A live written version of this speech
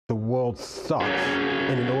the world sucks,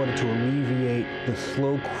 and in order to alleviate the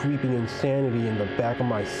slow creeping insanity in the back of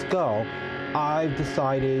my skull, I've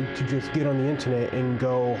decided to just get on the internet and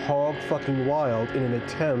go hog fucking wild in an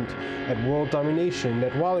attempt at world domination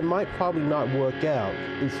that, while it might probably not work out,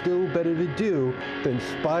 is still better to do than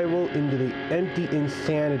spiral into the empty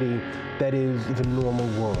insanity that is the normal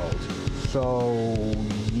world. So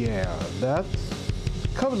yeah, that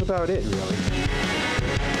covers about it, really.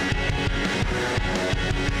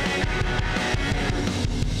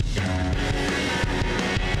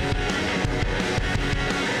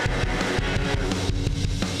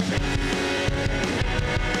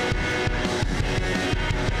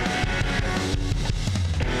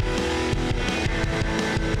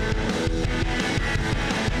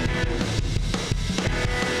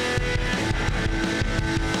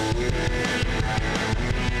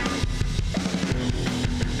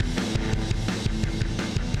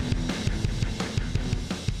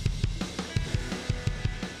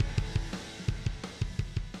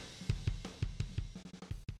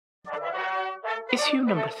 Issue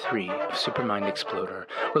number 3 of Supermind Exploder,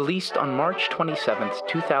 released on March 27th,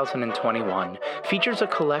 2021, features a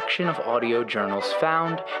collection of audio journals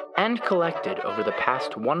found and collected over the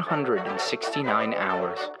past 169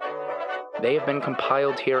 hours. They have been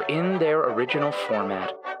compiled here in their original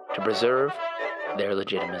format to preserve their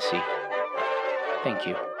legitimacy. Thank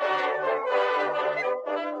you.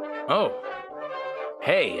 Oh.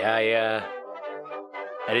 Hey,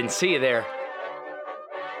 I didn't see you there.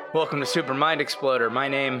 Welcome to Supermind Exploder. My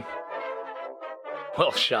name...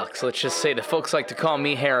 Well, shucks, let's just say the folks like to call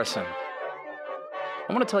me Harrison.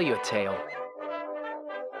 I want to tell you a tale.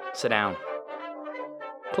 Sit down.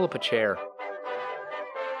 Pull up a chair.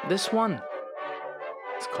 This one.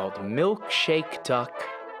 It's called Milkshake Duck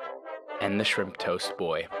and the Shrimp Toast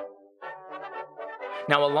Boy.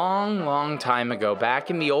 Now, a long time ago, back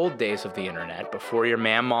in the old days of the internet, before your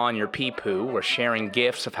mama and your pee-poo were sharing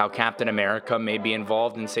gifs of how Captain America may be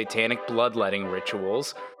involved in satanic bloodletting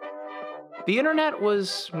rituals, the internet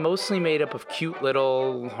was mostly made up of cute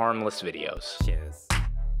little harmless videos. Cheers.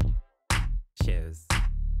 Cheers.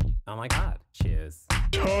 Oh my god, cheers.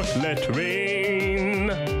 Chocolate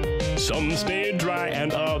rain. Some stay dry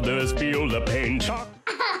and others feel the pain.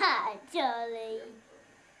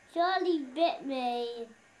 Charlie bit me.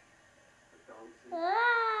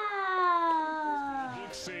 Ah.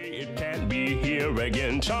 Say it can't be here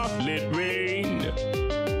again. Chocolate rain.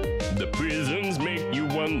 The prisons make you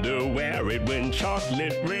wonder where it went.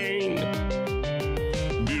 Chocolate rain.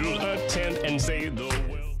 Build a tent and say the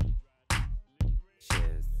world.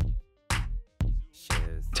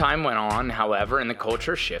 Time went on, however, and the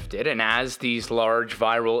culture shifted, and as these large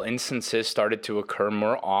viral instances started to occur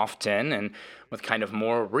more often and with kind of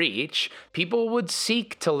more reach, people would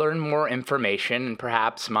seek to learn more information and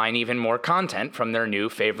perhaps mine even more content from their new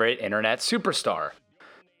favorite internet superstar.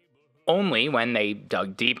 Only when they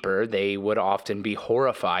dug deeper, they would often be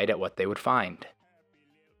horrified at what they would find.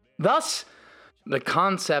 Thus, the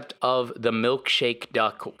concept of the milkshake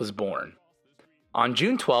duck was born. On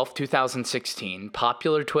June 12, 2016,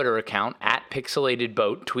 popular Twitter account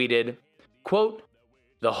 @PixelatedBoat tweeted, quote,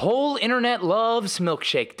 "The whole internet loves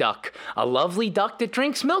Milkshake Duck, a lovely duck that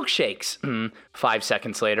drinks milkshakes." 5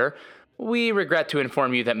 seconds later, "We regret to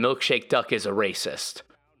inform you that Milkshake Duck is a racist."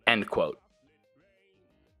 End quote.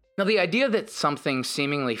 Now, the idea that something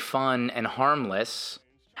seemingly fun and harmless,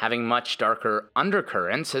 having much darker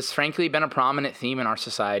undercurrents, has frankly been a prominent theme in our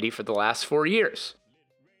society for the last 4 years.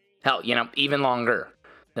 Hell, even longer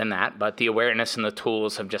than that, but the awareness and the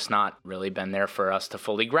tools have just not really been there for us to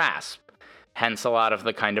fully grasp. Hence a lot of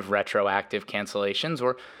the kind of retroactive cancellations,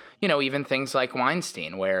 or, even things like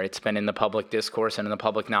Weinstein, where it's been in the public discourse and in the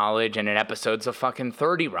public knowledge and in episodes of fucking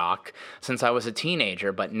 30 Rock since I was a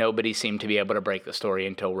teenager, but nobody seemed to be able to break the story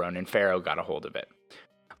until Ronan Farrow got a hold of it.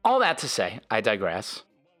 All that to say, I digress.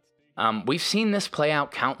 We've seen this play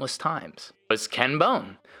out countless times. It was Ken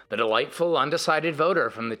Bone, the delightful undecided voter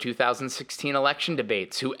from the 2016 election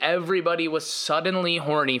debates, who everybody was suddenly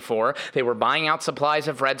horny for. They were buying out supplies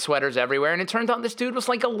of red sweaters everywhere, and it turns out this dude was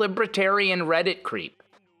like a libertarian Reddit creep.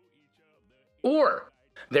 Or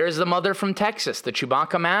there's the mother from Texas, the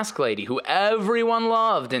Chewbacca mask lady, who everyone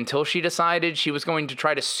loved until she decided she was going to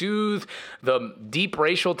try to soothe the deep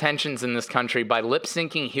racial tensions in this country by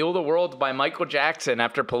lip-syncing Heal the World by Michael Jackson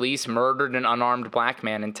after police murdered an unarmed black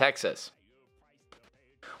man in Texas.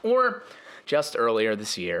 Or, just earlier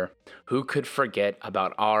this year, who could forget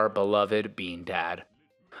about our beloved Bean Dad,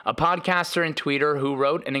 a podcaster and tweeter who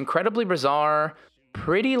wrote an incredibly bizarre,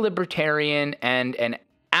 pretty libertarian, and an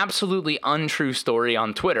absolutely untrue story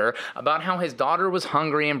on Twitter about how his daughter was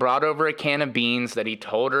hungry and brought over a can of beans that he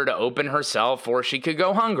told her to open herself or she could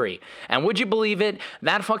go hungry. And would you believe it?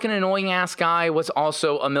 That fucking annoying ass guy was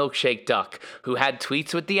also a milkshake duck who had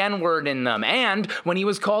tweets with the N-word in them, and when he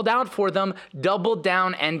was called out for them, doubled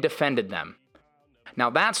down and defended them. Now,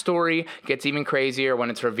 that story gets even crazier when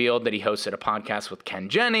it's revealed that he hosted a podcast with Ken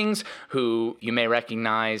Jennings, who you may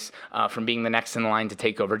recognize from being the next in line to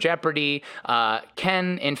take over Jeopardy.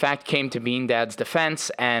 Ken, in fact, came to Bean Dad's defense,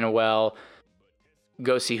 and, well,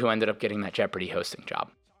 go see who ended up getting that Jeopardy hosting job.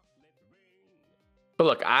 But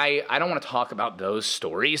look, I don't want to talk about those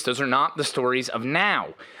stories. Those are not the stories of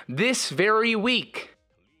now. This very week,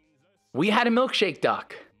 we had a milkshake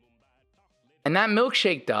duck. And that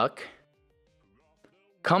milkshake duck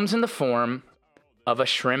comes in the form of a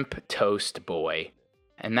shrimp toast boy.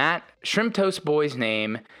 And that shrimp toast boy's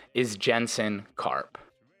name is Jensen Karp.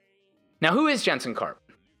 Now, who is Jensen Karp?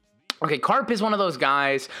 Okay, Karp is one of those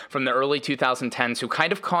guys from the early 2010s who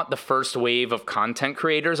kind of caught the first wave of content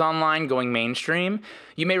creators online going mainstream.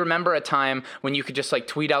 You may remember a time when you could just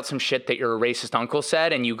tweet out some shit that your racist uncle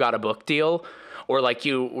said and you got a book deal. Or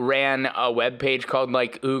you ran a web page called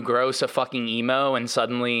Ooh Gross, a fucking emo, and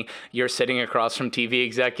suddenly you're sitting across from TV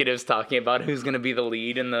executives talking about who's going to be the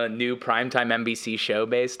lead in the new primetime NBC show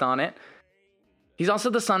based on it. He's also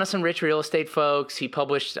the son of some rich real estate folks. He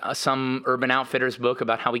published some Urban Outfitters book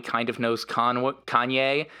about how he kind of knows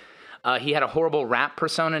Kanye. He had a horrible rap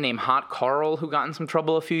persona named Hot Carl who got in some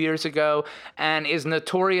trouble a few years ago and is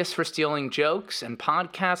notorious for stealing jokes and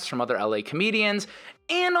podcasts from other LA comedians.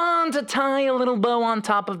 And on to tie a little bow on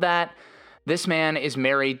top of that, this man is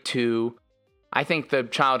married to, I think, the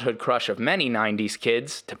childhood crush of many 90s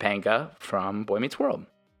kids, Topanga from Boy Meets World.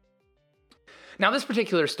 Now, this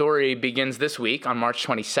particular story begins this week on March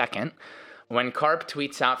 22nd, when Karp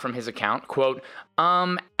tweets out from his account, quote,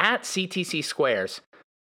 at CTC Squares.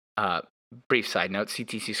 Brief side note,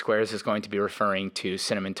 CTC Squares is going to be referring to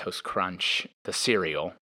Cinnamon Toast Crunch, the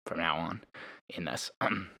cereal, from now on. In this,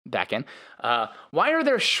 back in. Why are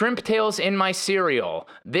there shrimp tails in my cereal?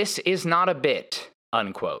 This is not a bit,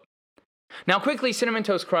 unquote. Now, quickly, Cinnamon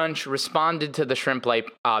Toast Crunch responded to the shrimp-like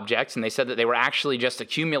objects, and they said that they were actually just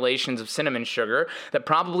accumulations of cinnamon sugar that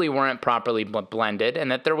probably weren't properly blended, and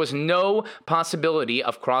that there was no possibility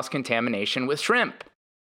of cross-contamination with shrimp.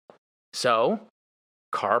 So,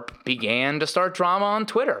 Karp began to start drama on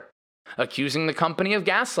Twitter, accusing the company of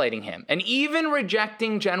gaslighting him, and even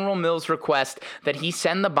rejecting General Mills' request that he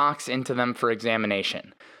send the box into them for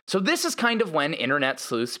examination. So this is kind of when internet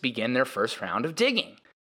sleuths begin their first round of digging.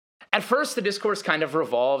 At first, the discourse kind of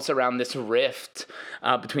revolves around this rift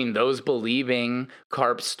between those believing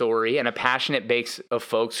Karp's story and a passionate base of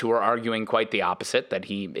folks who are arguing quite the opposite, that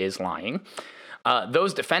he is lying.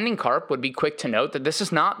 Those defending Karp would be quick to note that this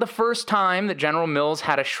is not the first time that General Mills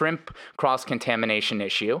had a shrimp cross-contamination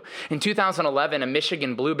issue. In 2011, a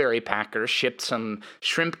Michigan blueberry packer shipped some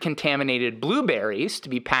shrimp-contaminated blueberries to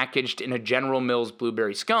be packaged in a General Mills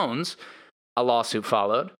blueberry scones. A lawsuit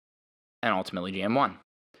followed, and ultimately GM won.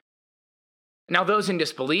 Now, those in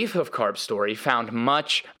disbelief of Karp's story found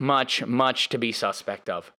much, much, much to be suspect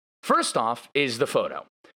of. First off is the photo.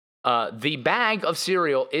 The bag of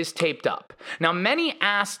cereal is taped up. Now, many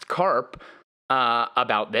asked Karp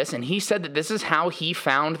about this, and he said that this is how he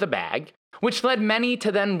found the bag, which led many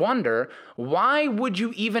to then wonder, why would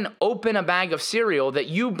you even open a bag of cereal that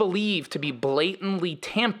you believe to be blatantly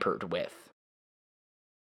tampered with?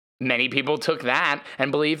 Many people took that and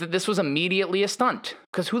believed that this was immediately a stunt,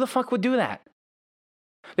 because who the fuck would do that?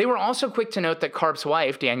 They were also quick to note that Karp's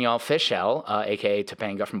wife, Danielle Fishel, a.k.a.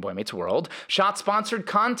 Topanga from Boy Meets World, shot sponsored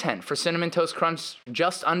content for Cinnamon Toast Crunch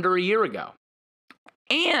just under a year ago.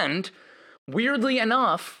 And, weirdly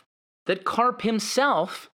enough, that Karp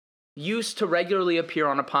himself used to regularly appear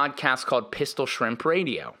on a podcast called Pistol Shrimp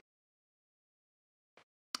Radio.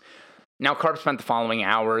 Now, Karp spent the following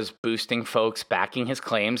hours boosting folks backing his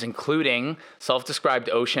claims, including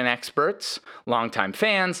self-described ocean experts, longtime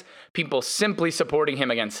fans, people simply supporting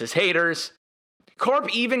him against his haters.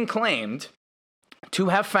 Karp even claimed to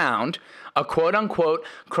have found a quote-unquote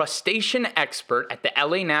crustacean expert at the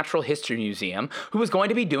LA Natural History Museum who was going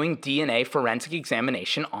to be doing DNA forensic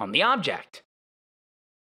examination on the object.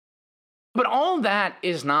 But all that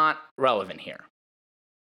is not relevant here.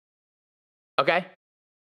 Okay?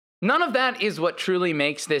 None of that is what truly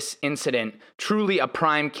makes this incident truly a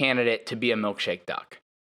prime candidate to be a milkshake duck.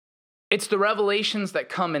 It's the revelations that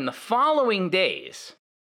come in the following days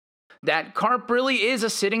that Karp really is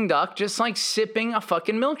a sitting duck, just like sipping a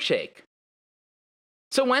fucking milkshake.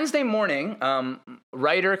 So Wednesday morning,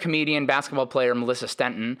 writer, comedian, basketball player Melissa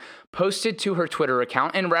Stenton posted to her Twitter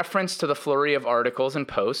account in reference to the flurry of articles and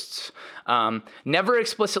posts, never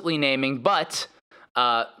explicitly naming, but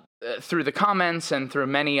through the comments and through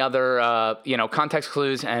many other, context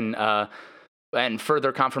clues and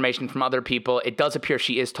further confirmation from other people, it does appear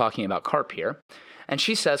she is talking about Karp here. And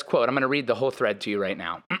she says, quote, I'm going to read the whole thread to you right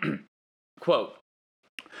now. Quote,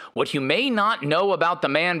 what you may not know about the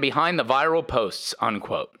man behind the viral posts,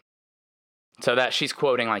 unquote. So that she's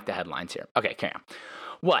quoting like the headlines here. Okay, carry on.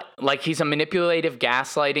 What? Like he's a manipulative,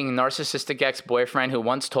 gaslighting, narcissistic ex-boyfriend who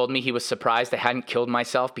once told me he was surprised I hadn't killed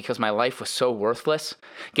myself because my life was so worthless?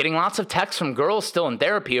 Getting lots of texts from girls still in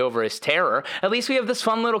therapy over his terror. At least we have this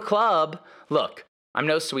fun little club. Look, I'm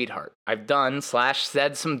no sweetheart. I've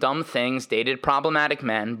done/said some dumb things, dated problematic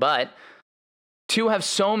men, but to have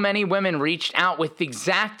so many women reached out with the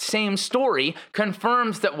exact same story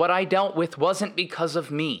confirms that what I dealt with wasn't because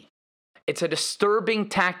of me. It's a disturbing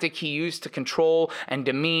tactic he used to control and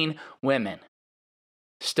demean women.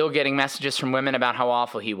 Still getting messages from women about how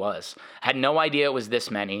awful he was. Had no idea it was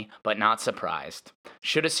this many, but not surprised.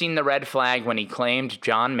 Should have seen the red flag when he claimed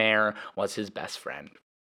John Mayer was his best friend.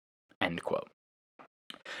 End quote.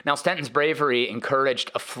 Now, Stenton's bravery encouraged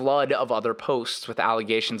a flood of other posts with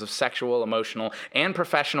allegations of sexual, emotional, and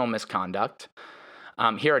professional misconduct.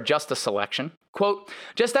 Here are just a selection. Quote,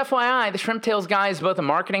 just FYI, the Shrimp Tales guy is both a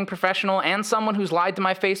marketing professional and someone who's lied to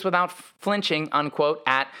my face without flinching, unquote,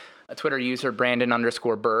 at a Twitter user,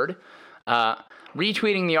 Brandon_Bird.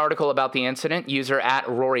 Retweeting the article about the incident, user at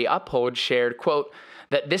Rory Uphold shared, quote,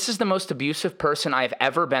 that this is the most abusive person I've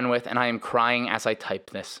ever been with, and I am crying as I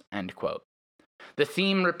type this, end quote. The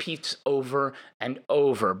theme repeats over and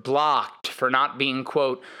over, blocked for not being,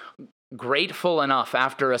 quote, grateful enough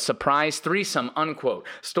after a surprise threesome, unquote.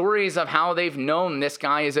 Stories of how they've known this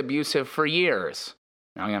guy is abusive for years.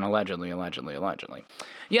 Now again, allegedly.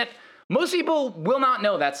 Yet, most people will not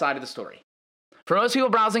know that side of the story. For most people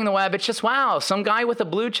browsing the web, it's just, wow, some guy with a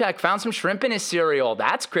blue check found some shrimp in his cereal.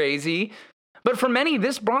 That's crazy. But for many,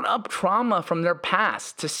 this brought up trauma from their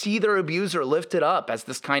past to see their abuser lifted up as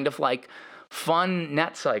this kind of like fun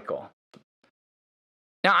net cycle.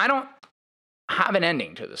 Now, I don't have an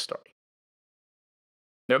ending to this story.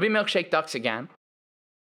 There'll be milkshake ducks again.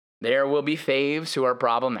 There will be faves who are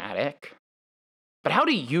problematic. But how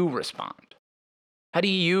do you respond? How do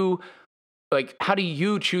you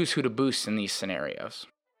choose who to boost in these scenarios?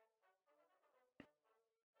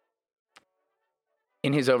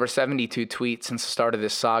 In his over 72 tweets since the start of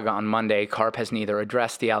this saga on Monday, Karp has neither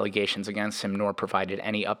addressed the allegations against him nor provided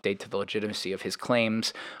any update to the legitimacy of his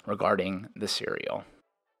claims regarding the cereal.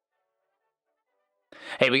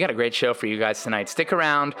 Hey, we got a great show for you guys tonight. Stick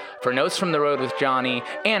around for Notes from the Road with Johnny,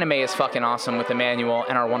 Anime is Fucking Awesome with Emmanuel,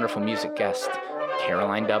 and our wonderful music guest,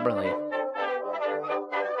 Caroline Dubberly.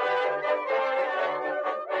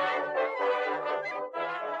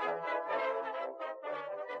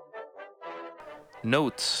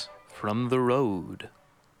 Notes from the Road.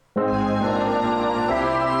 Notes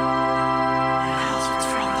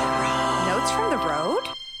from the Road?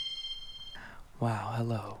 Wow,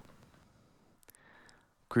 hello.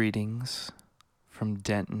 Greetings from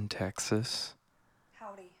Denton, Texas.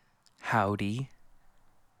 Howdy.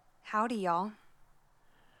 Howdy, y'all.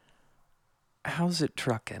 How's it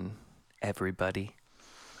truckin', everybody?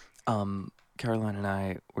 Caroline and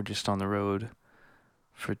I were just on the road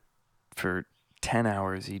for 10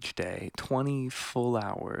 hours each day, 20 full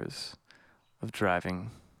hours of driving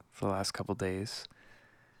for the last couple days,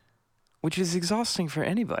 which is exhausting for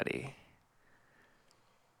anybody.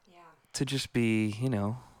 Yeah. To just be,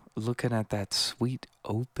 looking at that sweet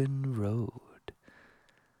open road.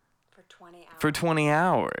 For 20 hours. For 20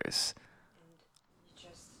 hours. And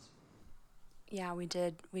yeah, we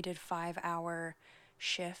did 5-hour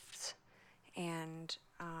shifts, and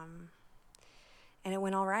it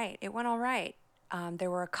went all right.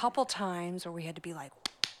 There were a couple times where we had to be like,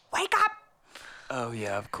 wake up! Oh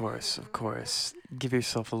yeah, of course. Give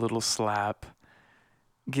yourself a little slap.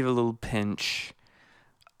 Give a little pinch.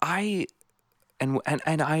 I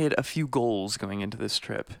had a few goals going into this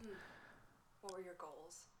trip. What were your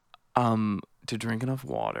goals? To drink enough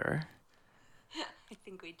water. I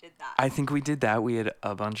think we did that. I think we did that. We had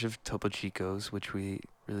a bunch of Topo Chicos, which we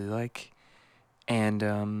really like. And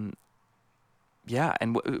yeah,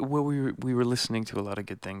 and we were listening to a lot of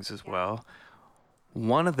good things as well.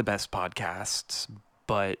 One of the best podcasts,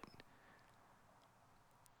 but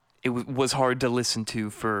it was hard to listen to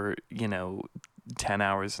for 10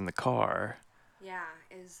 hours in the car. Yeah,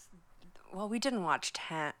 we didn't watch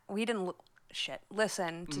 10. We didn't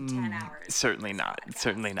listen to 10 hours. Certainly of this not. podcast.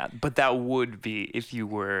 Certainly not. But that would be if you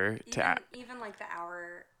were to. Even like the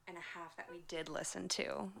hour and a half that we did listen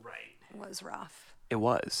to was rough. It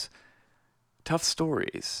was. Tough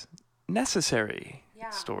stories. Necessary Yeah.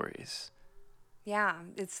 stories. Yeah,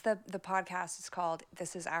 it's the podcast is called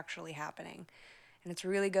This Is Actually Happening. And it's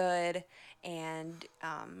really good. And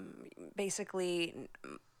basically,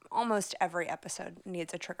 almost every episode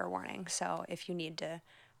needs a trigger warning. So if you need to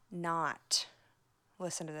not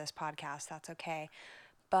listen to this podcast, that's okay.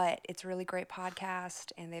 But it's a really great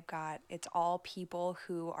podcast. And it's all people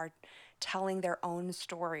who are telling their own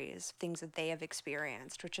stories, things that they have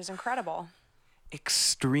experienced, which is incredible.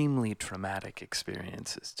 Extremely traumatic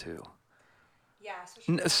experiences, too. Yeah,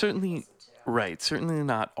 Certainly, right. Certainly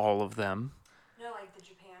not all of them. No, like the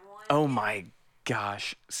Japan one. Oh my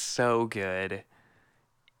gosh, so good.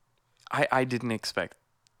 I didn't expect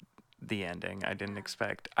the ending. I didn't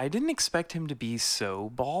expect him to be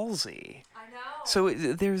so ballsy. I know. So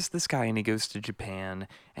there's this guy and he goes to Japan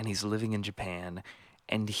and he's living in Japan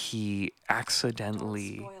and he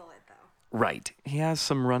accidentally Spoil it though. Right. He has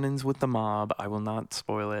some run-ins with the mob. I will not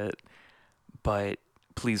spoil it, but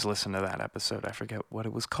please listen to that episode. I forget what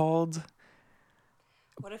it was called.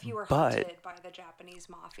 What if you were But- hunted by the Japanese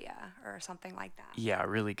mafia or something like that? Yeah,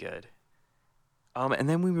 really good. And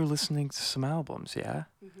then we were listening to some albums, yeah?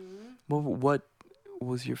 Mm-hmm. Well, what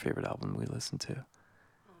was your favorite album we listened to?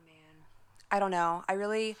 Oh man, I don't know.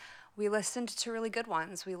 We listened to really good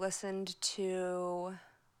ones. We listened to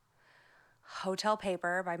Hotel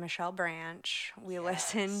Paper by Michelle Branch. We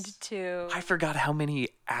listened to I forgot how many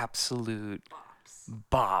absolute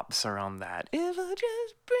bops are on that. If I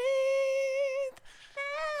just breathe,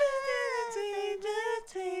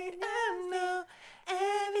 I know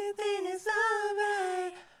everything is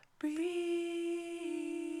alright.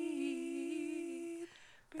 Breathe.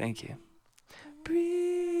 Thank you.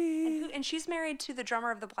 Breathe. and she's married to the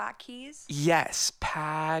drummer of the Black Keys. Yes,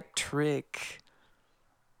 Patrick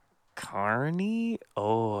Carney.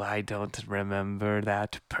 Oh, I don't remember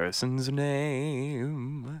that person's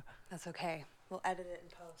name. That's okay. We'll edit it in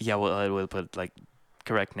post. Yeah, we'll put like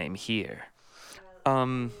correct name here. Let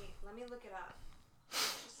me look it up.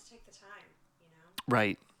 Just take the time, you know.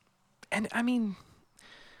 Right. And I mean,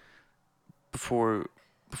 before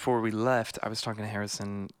we left, I was talking to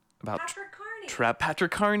Harrison about Patrick Carney.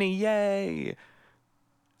 Patrick Carney, yay!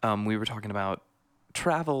 We were talking about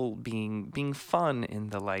travel being fun in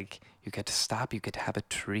the like, you get to stop, you get to have a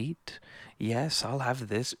treat. Yes, I'll have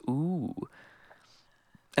this. Ooh.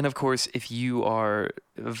 And of course, if you are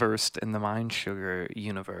versed in the Mind Sugar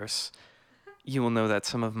universe, you will know that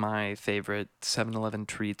some of my favorite 7-Eleven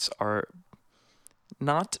treats are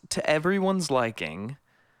not to everyone's liking.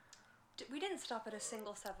 We didn't stop at a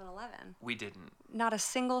single 7-Eleven. We didn't. Not a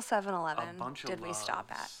single 7-Eleven A bunch of did we stop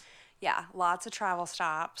at. loves. Yeah, lots of travel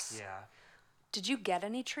stops. Yeah. Did you get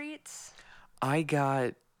any treats? I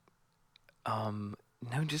got, no,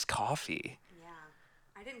 just coffee. Yeah.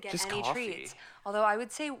 I didn't get Just any coffee. treats. Although I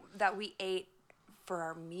would say that we ate for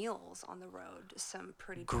our meals on the road some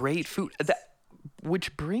pretty good Great food. treats.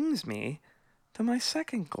 Which brings me to my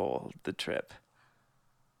second goal of the trip,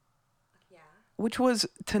 Yeah. which was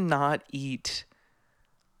to not eat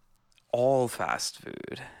all fast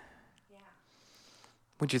food. Yeah.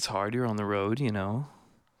 Which is hard. You're on the road, you know.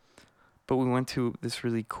 But we went to this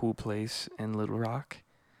really cool place in Little Rock.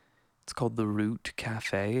 It's called the Root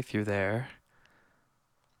Cafe. If you're there,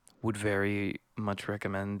 would very much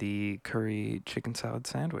recommend the curry chicken salad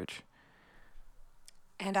sandwich.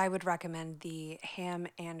 And I would recommend the ham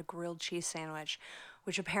and grilled cheese sandwich,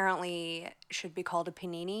 which apparently should be called a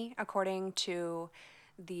panini, according to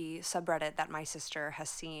the subreddit that my sister has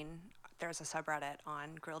seen. There's a subreddit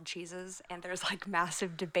on grilled cheeses, and there's like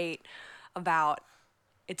massive debate about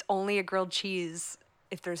it's only a grilled cheese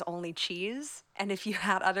if there's only cheese, and if you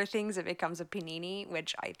add other things, it becomes a panini,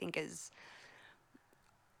 which I think is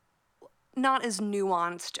not as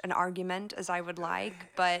nuanced an argument as I would like,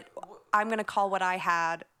 but I'm going to call what I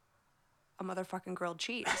had a motherfucking grilled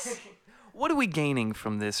cheese. What are we gaining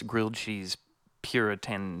from this grilled cheese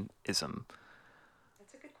puritanism?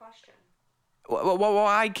 That's a good question.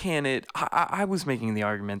 Why can't it? I was making the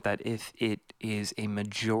argument that if it is a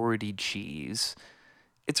majority cheese,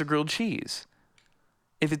 it's a grilled cheese.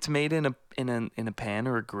 If it's made in a pan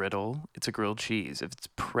or a griddle, it's a grilled cheese. If it's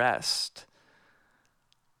pressed,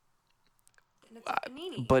 And it's a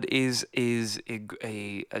panini. but is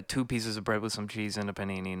a 2 pieces of bread with some cheese and a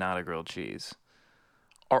panini not a grilled cheese?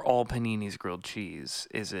 Are all paninis grilled cheese?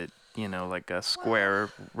 Is it, like a square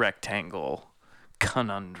rectangle But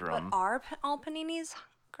conundrum? are all paninis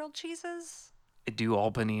grilled cheeses? Do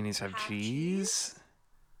all paninis have Have cheese?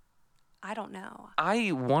 I don't know.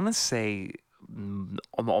 I want to say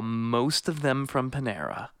most of them from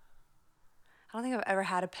Panera. I don't think I've ever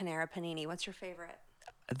had a Panera panini. What's your favorite?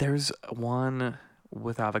 There's one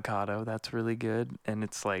with avocado that's really good, and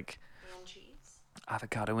it's like And cheese.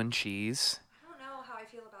 avocado and cheese. I don't know how I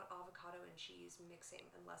feel about avocado and cheese mixing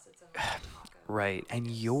unless it's in like a taco. Right, and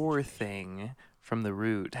your thing from the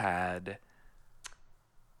Root had.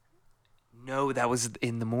 No, that was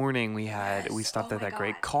in the morning. We stopped Oh at my that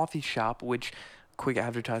great God. coffee shop, which, quick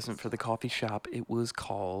advertisement for the coffee shop, it was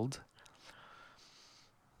called.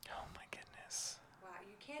 Oh my goodness. Wow,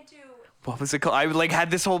 you can't do. What was it called? I like had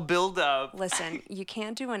this whole build up. Listen, you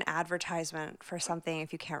can't do an advertisement for something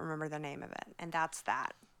if you can't remember the name of it, and that's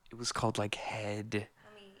that. It was called like Head.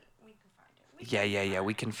 I mean, we can find it. Yeah,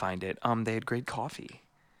 we can find it. They had great coffee,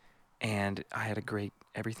 and I had a great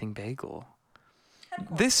everything bagel.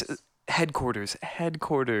 This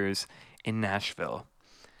headquarters in Nashville.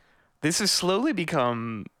 This has slowly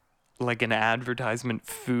become like an advertisement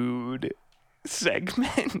food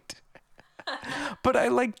segment. But I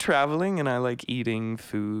like traveling and I like eating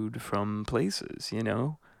food from places, you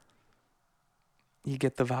know? You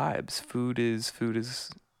get the vibes. Food is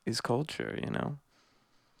culture, you know?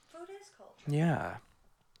 Food is culture. Yeah.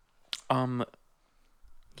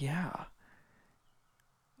 Yeah.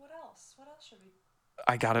 What else? What else should we?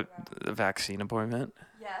 I got a vaccine appointment,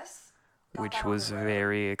 Yes. which was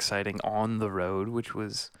very exciting on the road, which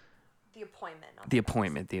was The appointment. the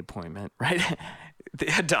appointment, right?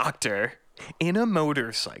 A doctor in a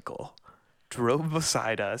motorcycle drove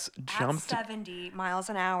beside us, jumped. At 70 miles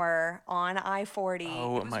an hour on I-40.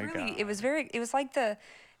 Oh, It was my really, God. It was like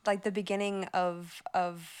the beginning of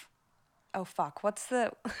oh fuck, what's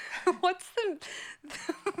the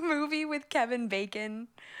movie with Kevin Bacon?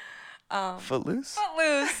 Footloose?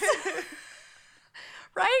 Footloose.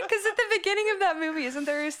 Right? Because at the beginning of that movie, isn't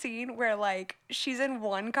there a scene where like she's in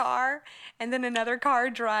one car and then another car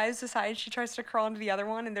drives beside, she tries to crawl into the other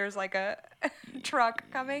one and there's like a truck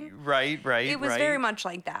coming? Right. It was very much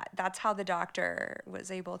like that. That's how the doctor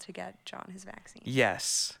was able to get John his vaccine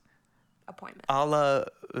Yes. appointment. A la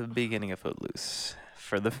beginning of Footloose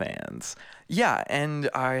for the fans. Yeah, and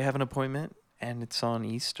I have an appointment, and it's on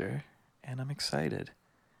Easter, and I'm excited.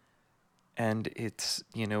 And it's,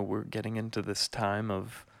 you know, we're getting into this time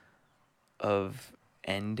of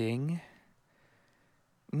ending.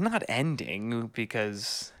 Not ending,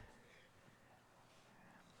 because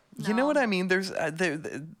you know what I mean. There's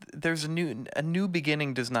there's a new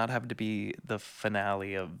beginning. Does not have to be the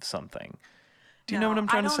finale of something. Do you know what I'm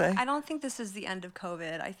trying to say? I don't think this is the end of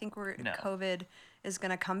COVID. I think No. COVID is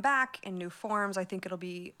going to come back in new forms. I think it'll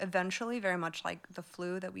be eventually very much like the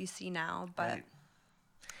flu that we see now. But Right.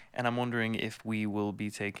 And I'm wondering if we will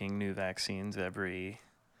be taking new vaccines every.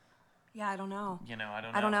 yeah, I don't know. You know, I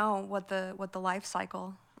don't know. I don't know what the life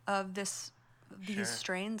cycle of these Sure.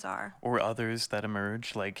 strains are. Or others that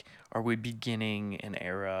emerge. Like, are we beginning an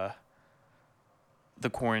era, the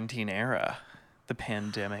quarantine era, the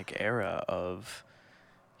pandemic era of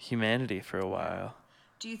humanity for a while?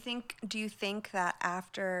 Do you think that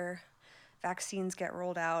after vaccines get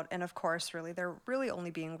rolled out, and of course, really, they're really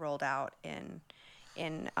only being rolled out in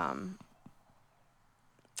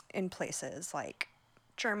places like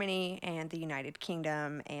Germany and the United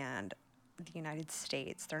Kingdom and the United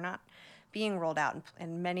States. They're not being rolled out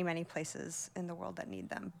in many, many places in the world that need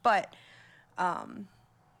them. But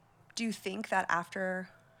do you think that after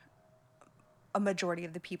a majority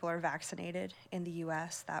of the people are vaccinated in the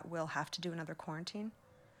U.S., that we'll have to do another quarantine?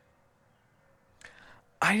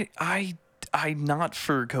 I'm not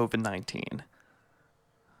for COVID-19.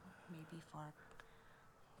 Maybe for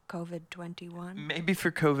COVID-21? Maybe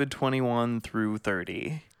for COVID-21 through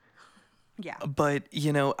 30. Yeah. But,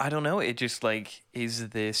 you know, I don't know. It just like, is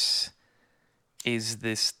this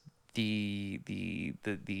the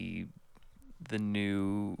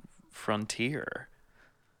new frontier?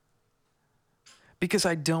 Because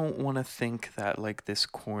I don't want to think that like this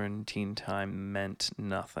quarantine time meant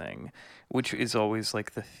nothing, which is always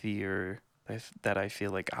like the fear that I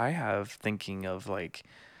feel like I have thinking of like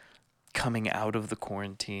coming out of the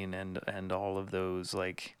quarantine and all of those,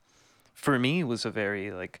 like, for me was a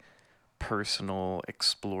very like personal,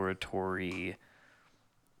 exploratory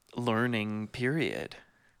learning period.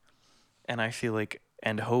 And I feel like,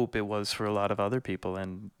 and hope it was for a lot of other people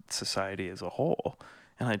and society as a whole.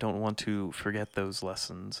 And I don't want to forget those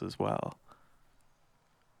lessons as well.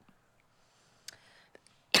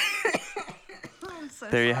 I'm so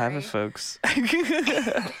There you have it, sorry. folks.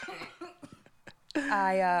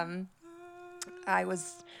 I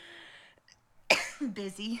was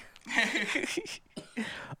Busy.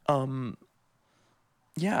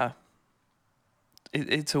 Yeah.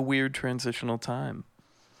 It's a weird transitional time.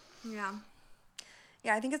 Yeah.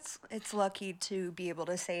 Yeah, I think it's lucky to be able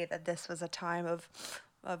to say that this was a time of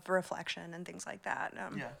reflection and things like that.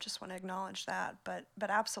 Just want to acknowledge that, but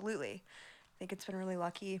absolutely, I think it's been really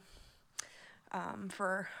lucky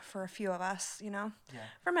for a few of us,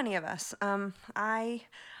 for many of us. I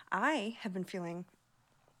have been feeling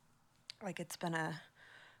like it's been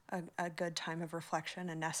a good time of reflection,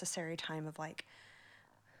 a necessary time of like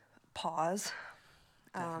pause.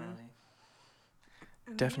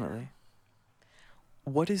 Definitely.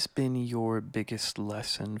 What has been your biggest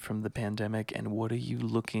lesson from the pandemic, and what are you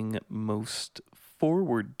looking most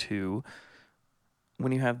forward to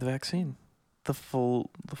when you have the vaccine? The full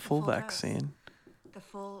full vaccine. The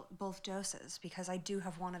full, both doses, because I do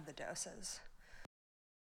have one of the doses.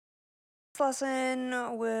 This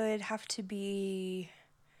lesson would have to be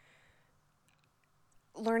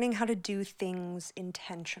learning how to do things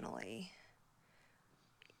intentionally.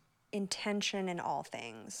 Intention in all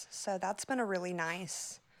things. So that's been a really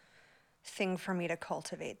nice thing for me to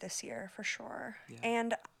cultivate this year, for sure. Yeah.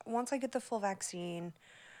 And once I get the full vaccine,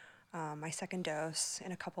 my second dose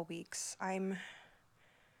in a couple weeks, and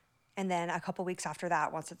then a couple weeks after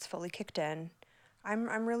that, once it's fully kicked in,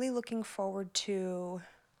 I'm really looking forward to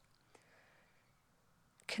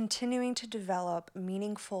continuing to develop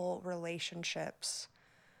meaningful relationships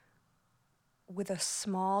with a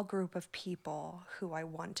small group of people who I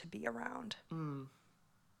want to be around.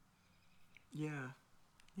 Yeah.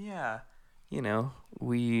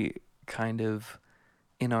 We kind of,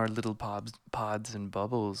 in our little pods and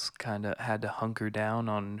bubbles, kind of had to hunker down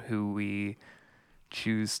on who we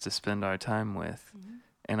choose to spend our time with. Mm-hmm.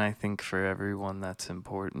 And I think for everyone that's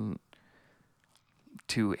important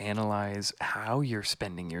to analyze how you're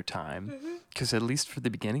spending your time. Because at least for the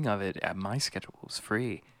beginning of it, my schedule was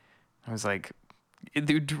free. I was like,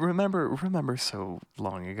 dude, remember so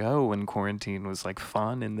long ago when quarantine was like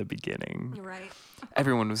fun in the beginning. You're right.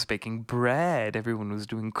 Everyone was baking bread. Everyone was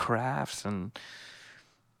doing crafts, and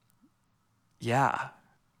yeah.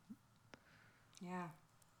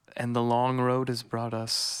 And the long road has brought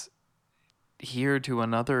us here to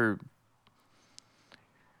another.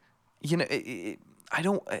 I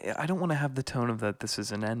don't want to have the tone of that this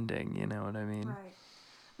is an ending. You know what I mean? Right.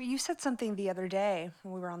 Well, you said something the other day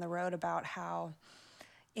when we were on the road about how,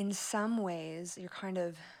 in some ways, you're kind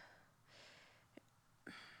of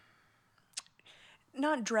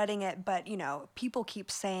not dreading it, but, people keep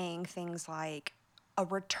saying things like a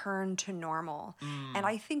return to normal. And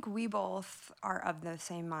I think we both are of the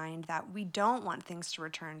same mind that we don't want things to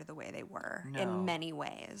return to the way they were in many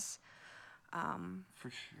ways. For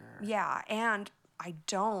sure. Yeah, and I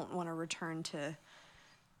don't want to return to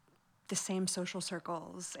the same social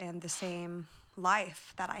circles and the same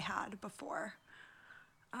life that I had before.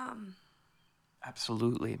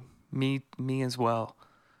 Absolutely. Me as well.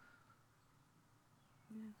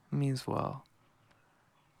 Yeah. Me as well.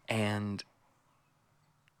 And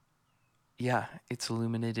yeah, it's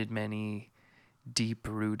illuminated many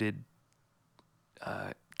deep-rooted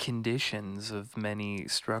conditions of many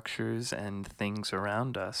structures and things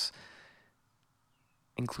around us,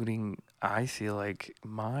 including, I feel like,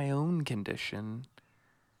 my own condition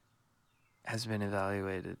has been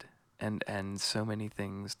evaluated, and so many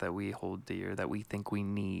things that we hold dear, that we think we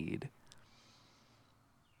need.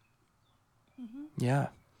 Mm-hmm. Yeah.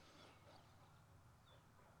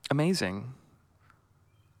 Amazing.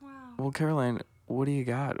 Wow. Well, Caroline, what do you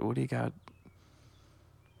got? Are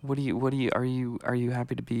you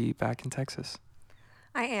happy to be back in Texas?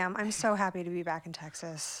 I am. I'm so happy to be back in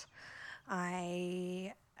Texas.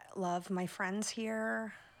 I love my friends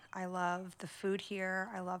here. I love the food here.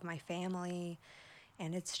 I love my family.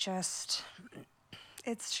 And it's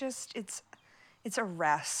a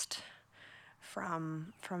rest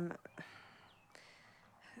from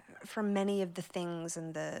many of the things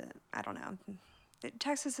and I don't know.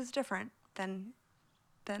 Texas is different than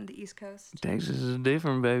the East Coast. Texas is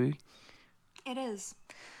different, baby. It is.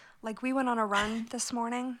 Like, we went on a run this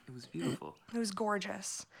morning. It was beautiful. It was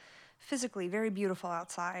gorgeous. Physically, very beautiful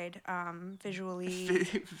outside. Visually,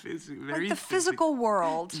 Very like the physical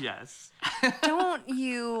world. Yes. Don't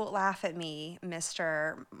you laugh at me,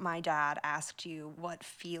 mister. My dad asked you what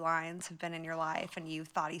felines have been in your life, and you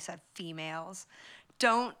thought he said females.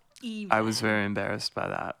 Don't even. I was very embarrassed by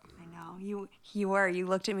that. I know. You were. You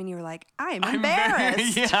looked at me and you were like, I'm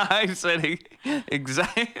embarrassed. Yeah, I said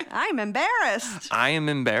exactly. I'm embarrassed. I am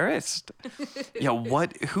embarrassed. Yeah,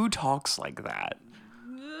 who talks like that?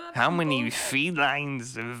 How many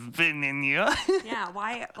felines have been in you? Yeah,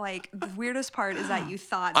 why? Like, the weirdest part is that you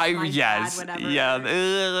thought I my yes, dad would ever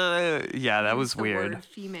yeah, that use was the word weird.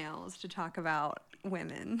 females to talk about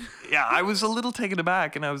women. Yeah, I was a little taken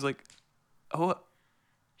aback, and I was like, oh,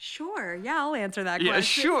 Sure, yeah, I'll answer that yeah,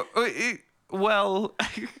 question. sure. Well,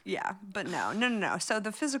 Yeah, but no. So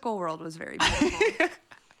the physical world was very beautiful.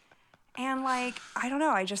 And like, I don't know,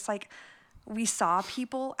 I just like, we saw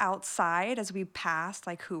people outside as we passed,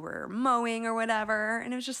 like who were mowing or whatever,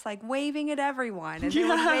 and it was just like waving at everyone, and they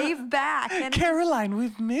would wave back. And Caroline,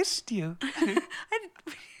 we've missed you.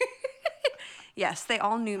 yes, they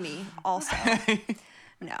all knew me also.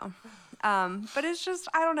 No. But it's just,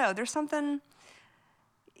 I don't know, there's something,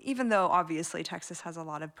 even though obviously Texas has a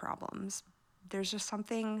lot of problems, there's just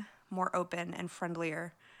something more open and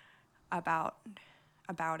friendlier about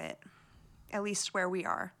it, at least where we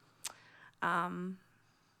are.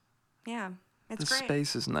 Yeah, it's The great.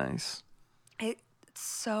 space is nice. It's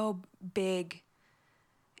so big,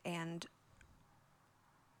 and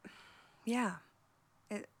yeah,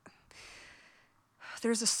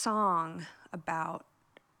 there's a song about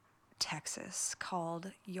Texas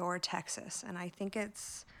called Your Texas, and I think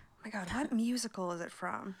it's, oh my God, what musical is it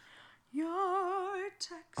from? Your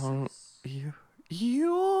Texas.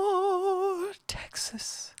 You're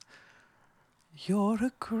Texas. You're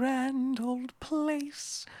a grand old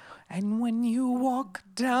place. And when you walk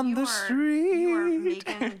down the You are street,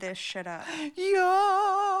 making this shit up.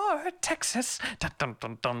 you're Texas.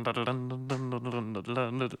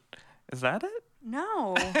 Is that it?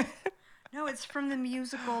 No. No, it's from the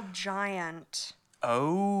musical Giant.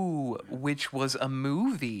 Oh, which was a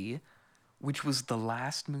movie, which was the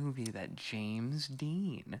last movie that James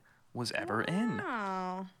Dean was ever in.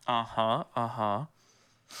 Oh. Uh-huh.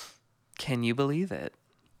 Can you believe it?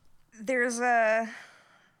 There's a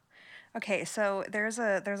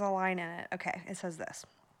line in it. Okay, it says this.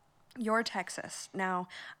 Your Texas. Now,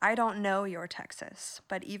 I don't know your Texas,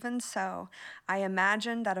 but even so, I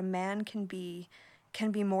imagine that a man can be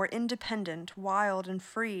more independent, wild, and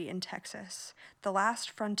free in Texas. The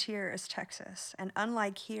last frontier is Texas, and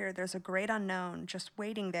unlike here, there's a great unknown just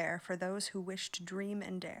waiting there for those who wish to dream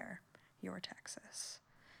and dare. Your Texas.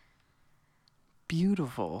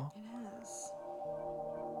 Beautiful. It is.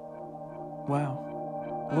 Wow.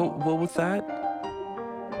 Well, with that,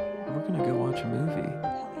 we're gonna go watch a movie.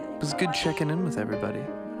 It was good checking in with everybody.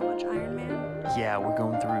 Wanna watch Iron Man? Yeah, we're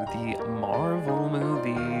going through the Marvel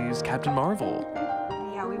movies. Captain Marvel.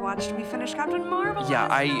 Yeah, we finished Captain Marvel. Yeah,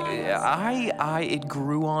 last night. it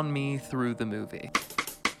grew on me through the movie.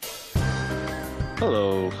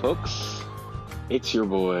 Hello, folks. It's your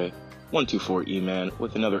boy, 124 E-Man,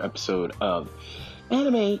 with another episode of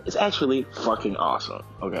Anime is Actually Fucking Awesome,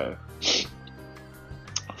 okay?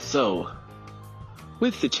 So,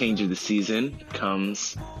 with the change of the season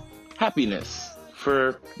comes happiness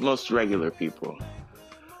for most regular people.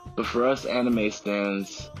 But for us anime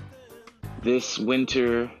stans, this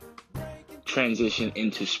winter transition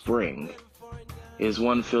into spring is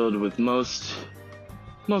one filled with most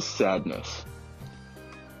sadness.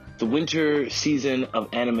 The winter season of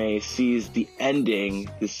anime sees the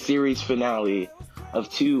series finale of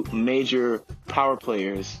two major power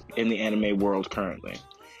players in the anime world currently,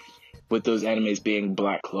 with those animes being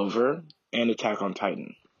Black Clover and Attack on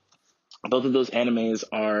Titan. Both of those animes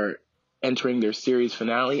are entering their series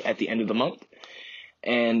finale at the end of the month,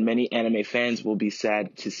 and many anime fans will be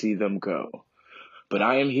sad to see them go. But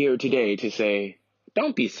I am here today to say,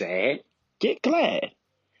 don't be sad, get glad.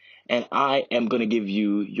 And I am going to give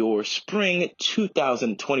you your spring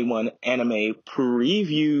 2021 anime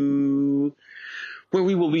preview, where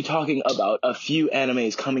we will be talking about a few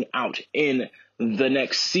animes coming out in the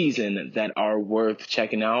next season that are worth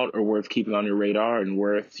checking out or worth keeping on your radar and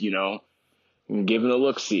worth, giving a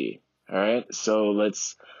look-see. All right, so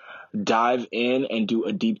let's dive in and do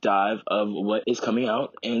a deep dive of what is coming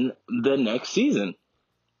out in the next season.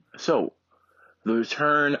 So, the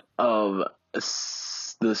return of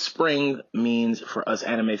the spring means for us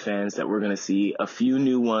anime fans that we're going to see a few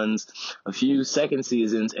new ones, a few second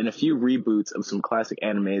seasons, and a few reboots of some classic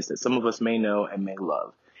animes that some of us may know and may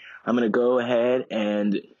love. I'm going to go ahead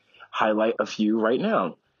and highlight a few right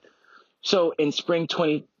now. So in spring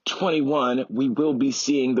 2021, we will be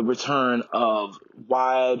seeing the return of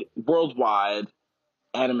worldwide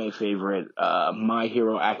anime favorite, My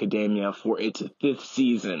Hero Academia, for its 5th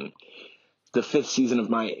season. The 5th season of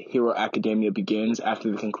My Hero Academia begins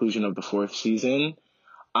after the conclusion of the 4th season.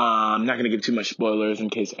 I'm not going to give too much spoilers in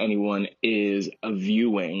case anyone is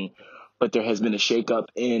viewing, but there has been a shakeup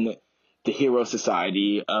in the Hero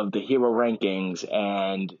Society of the hero rankings,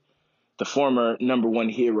 and the former number one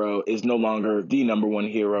hero is no longer the number one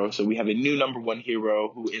hero. So we have a new number one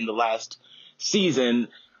hero who in the last season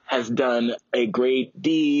has done a great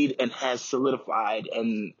deed and has solidified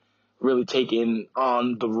and really taken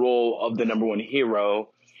on the role of the number one hero.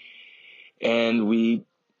 And we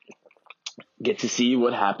get to see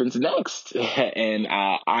what happens next. And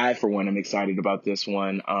I, for one, am excited about this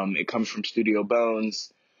one. It comes from Studio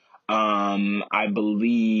Bones. I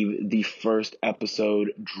believe the first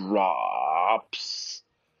episode drops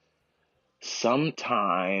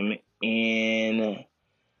sometime in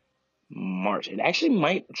March. It actually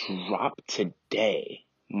might drop today,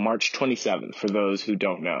 March 27th, for those who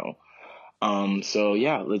don't know. So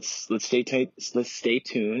yeah, let's stay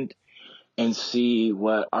tuned and see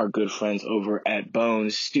what our good friends over at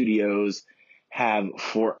Bones Studios have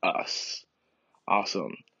for us.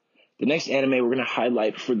 Awesome. The next anime we're going to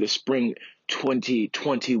highlight for the spring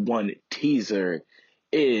 2021 teaser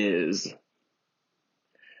is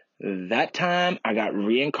That Time I Got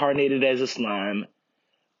Reincarnated as a Slime,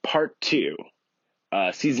 Part 2,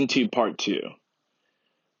 Season 2, Part 2.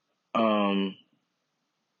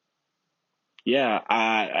 Yeah,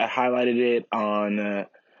 I highlighted it on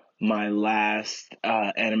my last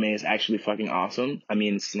anime is actually fucking awesome. I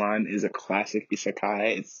mean, slime is a classic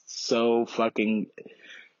isekai. It's so fucking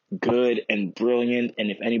good and brilliant.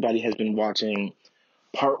 And if anybody has been watching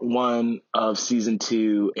part 1 of season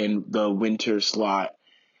 2 in the winter slot,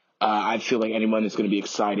 I feel like anyone is going to be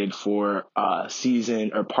excited for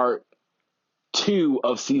part 2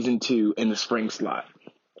 of season 2 in the spring slot.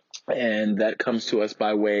 And that comes to us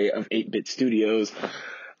by way of 8-Bit Studios.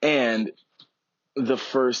 And the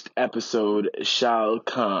first episode shall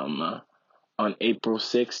come on April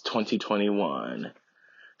 6, 2021.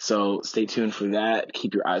 So stay tuned for that.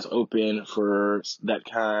 Keep your eyes open for That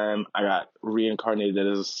Time I Got Reincarnated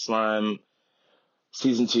as a Slime,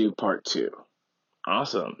 Season 2, Part 2.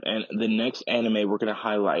 Awesome. And the next anime we're going to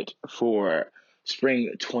highlight for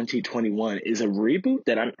spring 2021 is a reboot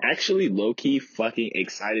that I'm actually low-key fucking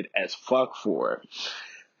excited as fuck for.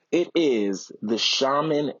 It is the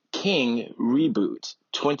Shaman King reboot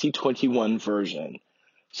 2021 version.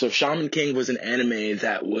 So Shaman King was an anime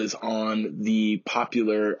that was on the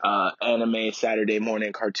popular anime Saturday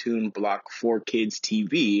morning cartoon block for kids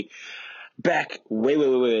TV back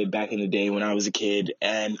way back in the day when I was a kid.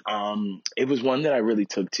 And it was one that I really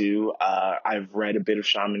took to. I've read a bit of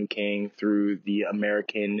Shaman King through the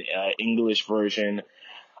American English version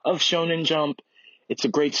of Shonen Jump. It's a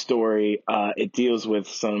great story. It deals with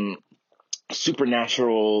some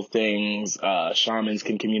supernatural things. Shamans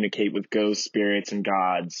can communicate with ghosts, spirits, and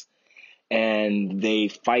gods. And they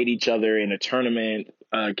fight each other in a tournament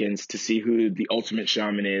to see who the ultimate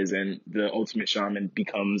shaman is. And the ultimate shaman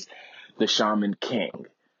becomes the Shaman King.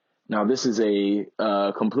 Now, this is a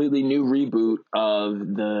completely new reboot of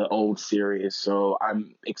the old series. So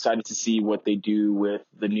I'm excited to see what they do with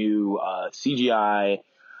the new CGI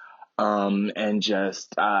and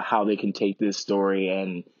just how they can take this story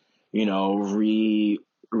and,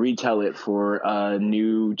 retell it for a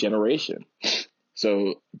new generation.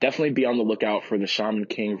 So definitely be on the lookout for the Shaman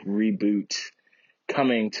King reboot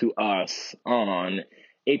coming to us on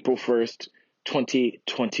April 1st,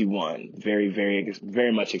 2021. Very, very,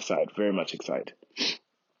 very much excited. Very much excited.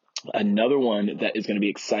 Another one that is going to be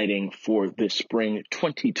exciting for the spring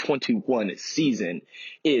 2021 season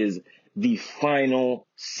is the final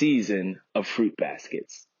season of Fruit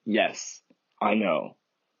Baskets. Yes, I know.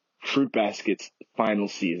 Fruit Baskets final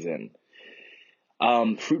season.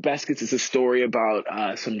 Fruit Baskets is a story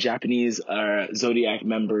about some Japanese Zodiac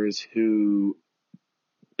members who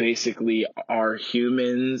basically are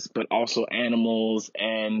humans but also animals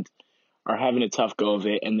and are having a tough go of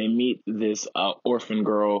it. And they meet this orphan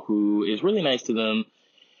girl who is really nice to them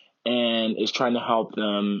and is trying to help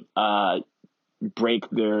them break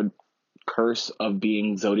their curse of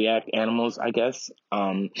being Zodiac animals, I guess.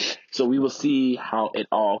 So we will see how it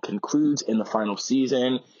all concludes in the final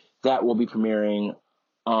season. That will be premiering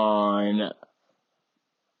on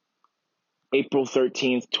April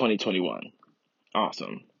 13th, 2021.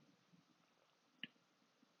 Awesome.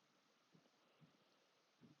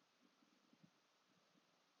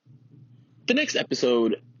 The next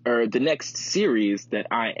episode, or the next series that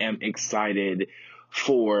I am excited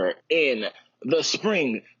for in the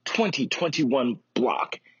spring 2021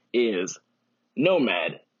 block is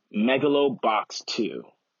Nomad Megalobox 2.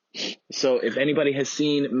 So if anybody has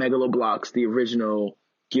seen Megalobox, the original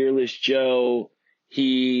Gearless Joe,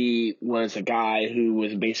 he was a guy who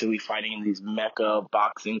was basically fighting in these mecha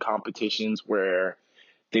boxing competitions where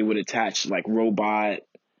they would attach like robot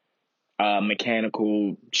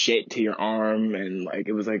mechanical shit to your arm, and like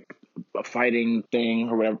it was like a fighting thing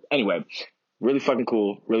or whatever. Anyway, really fucking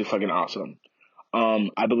cool, really fucking awesome.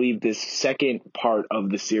 I believe this second part of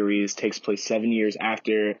the series takes place 7 years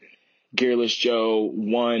after Gearless Joe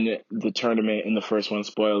won the tournament in the first one.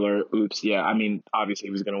 Spoiler, oops, yeah, I mean, obviously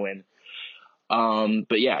he was going to win.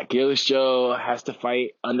 But yeah, Gearless Joe has to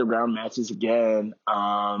fight underground matches again,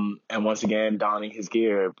 and once again donning his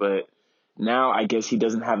gear, but now I guess he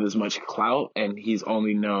doesn't have as much clout, and he's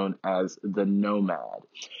only known as the Nomad.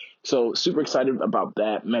 So super excited about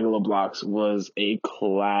that. Megaloblox was a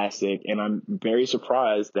classic, and I'm very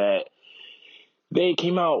surprised that they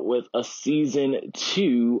came out with a season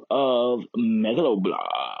 2 of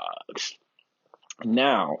Megaloblox.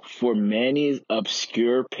 Now, for Manny's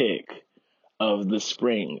obscure pick of the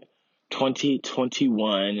spring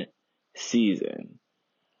 2021 season,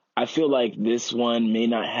 I feel like this one may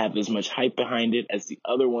not have as much hype behind it as the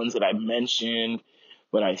other ones that I mentioned,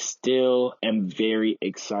 but I still am very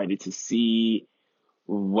excited to see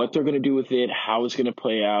what they're going to do with it, how it's going to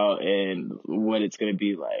play out, and what it's going to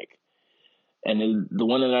be like. And the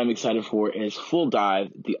one that I'm excited for is Full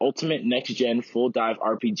Dive. The ultimate next-gen Full Dive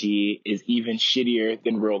RPG is even shittier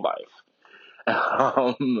than real life.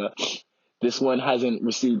 This one hasn't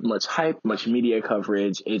received much hype, much media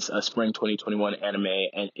coverage. It's a spring 2021 anime,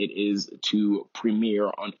 and it is to premiere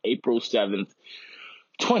on April 7th,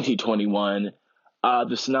 2021.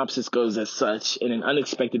 The synopsis goes as such. In an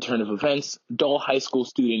unexpected turn of events, dull high school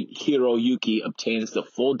student Hiroyuki obtains the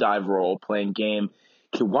full dive role playing game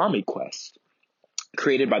Kiwami Quest.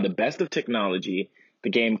 Created by the best of technology, the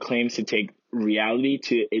game claims to take reality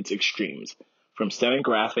to its extremes, from stunning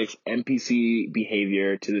graphics, NPC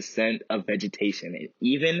behavior, to the scent of vegetation, and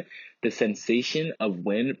even the sensation of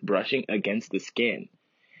wind brushing against the skin.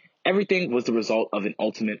 Everything was the result of an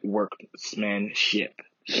ultimate workmanship.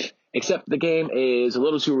 Except the game is a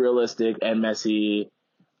little too realistic and messy.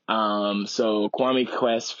 So Kiwami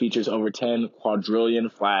Quest features over 10 quadrillion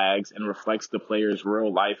flags and reflects the player's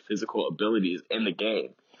real-life physical abilities in the game.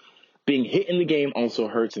 Being hit in the game also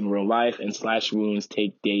hurts in real life, and slash wounds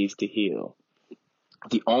take days to heal.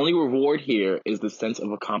 The only reward here is the sense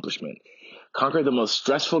of accomplishment. Conquer the most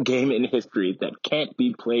stressful game in history that can't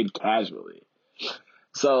be played casually.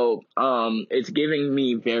 So, it's giving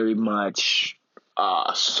me very much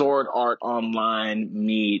Sword Art Online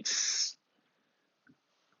meets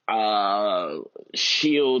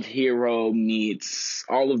Shield Hero meets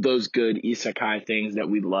all of those good isekai things that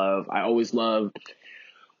we love. I always love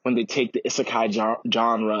when they take the isekai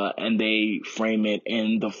genre and they frame it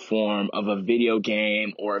in the form of a video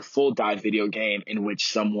game or a full dive video game in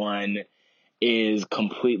which someone is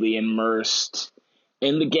completely immersed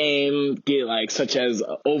in the game, such as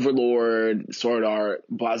Overlord, Sword Art,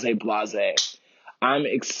 blase. I'm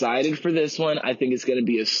excited for this one. I think it's going to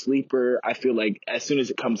be a sleeper. I feel like as soon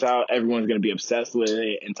as it comes out, everyone's going to be obsessed with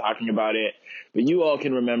it and talking about it. But you all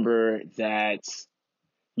can remember that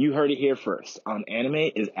you heard it here first.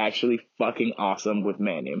 Anime is actually fucking awesome with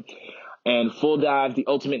Manny. And Full Dive, the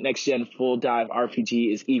ultimate next-gen Full Dive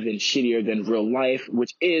RPG, is even shittier than real life,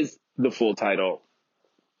 which is the full title.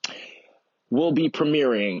 Will be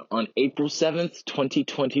premiering on April 7th,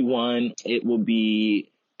 2021. It will be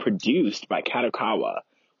produced by Kadokawa,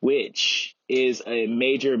 which is a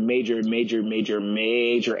major anime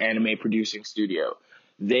producing studio.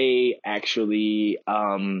 They actually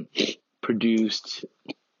produced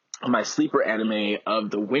my sleeper anime of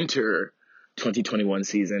the winter 2021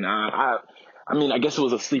 season. I mean, I guess it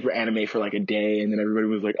was a sleeper anime for like a day, and then everybody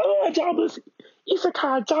was like, "Oh, jobless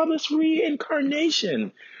isekai, jobless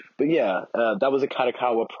reincarnation." But yeah, that was a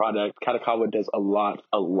Kadokawa product. Kadokawa does a lot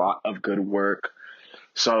of good work.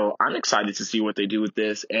 So I'm excited to see what they do with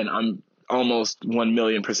this, and I'm almost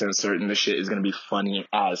 1,000,000% certain this shit is going to be funny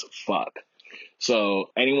as fuck. So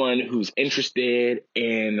anyone who's interested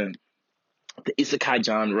in the isekai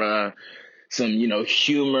genre, some,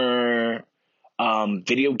 humor,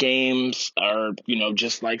 video games, or,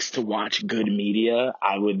 just likes to watch good media,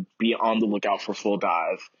 I would be on the lookout for Full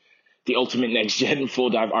Dive. The ultimate next-gen Full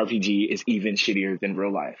Dive RPG is even shittier than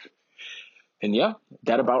real life. And yeah,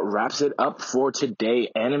 that about wraps it up for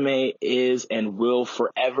today. Anime is and will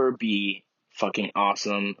forever be fucking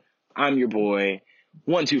awesome. I'm your boy,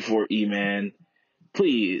 124E-Man.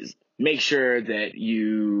 Please make sure that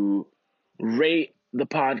you rate the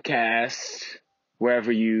podcast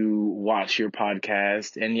wherever you watch your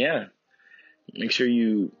podcast. And yeah, make sure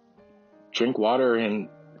you drink water and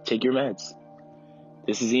take your meds.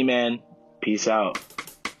 This is E-Man. Peace out.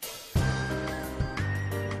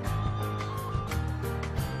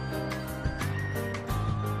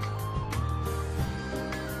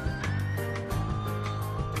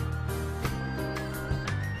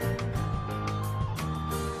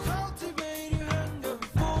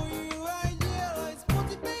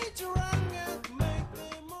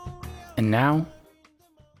 And now,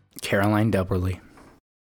 Caroline Dubberly.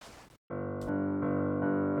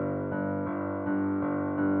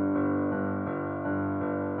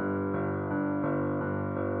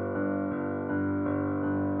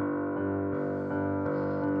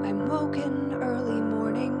 I'm woken early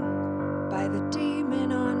morning by the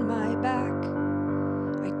demon on my back.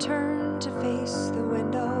 I turn to face the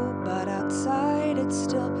window, but outside it's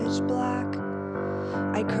still pitch black.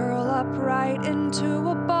 I curl up right into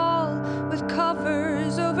a ball with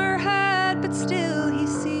covers overhead, but still he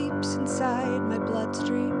seeps inside my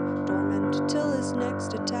bloodstream, dormant till his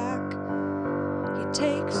next attack. He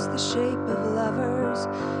takes the shape of lovers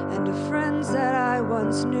and of friends that I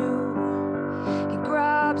once knew. He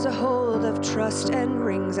grabs a hold of trust and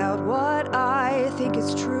wrings out what I think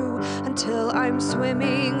is true, until I'm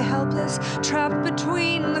swimming helpless, trapped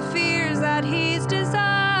between the fears that he's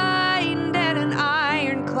designed and an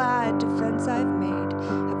ironclad defense I've made,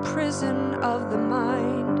 a prison of the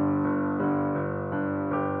mind.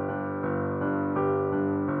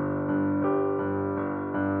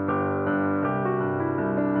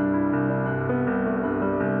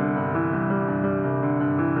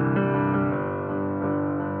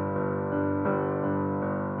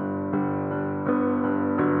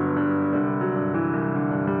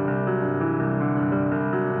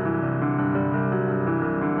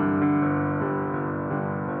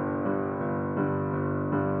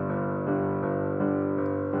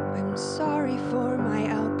 I'm sorry for my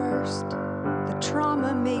outburst. The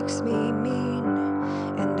trauma makes me mean,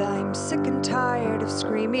 and I'm sick and tired of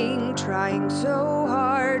screaming, trying so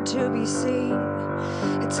hard to be seen.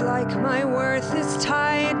 It's like my worth is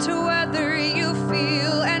tied to whether you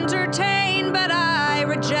feel entertained, but I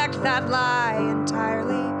reject that lie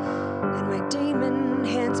entirely, and my demon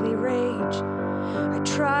hands me rage. I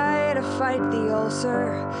try to fight the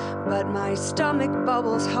ulcer, but my stomach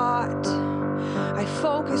bubbles hot. I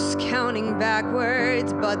focus counting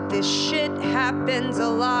backwards, but this shit happens a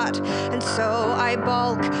lot. And so I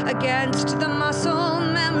bulk against the muscle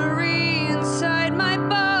memory inside my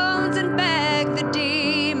bones and beg the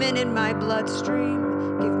demon in my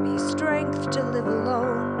bloodstream, give me strength to live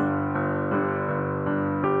alone.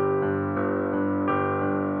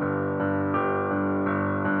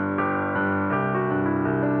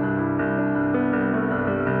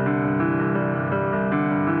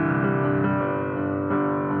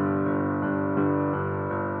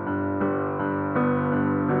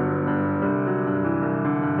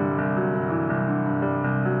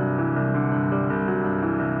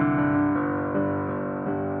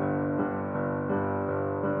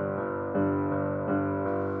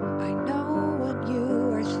 I know what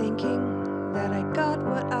you are thinking, that I got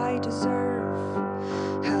what I deserve,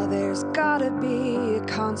 how there's gotta be a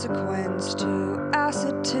consequence to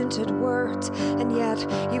acid-tinted words, and yet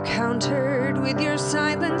you countered with your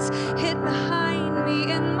silence, hid behind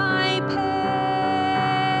me in my pain.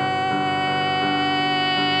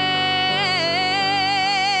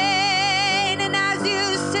 And as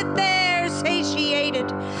you sit there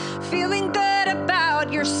satiated, feeling good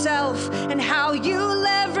about yourself and how you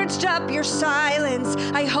leveraged up your silence,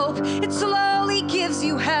 I hope it slowly gives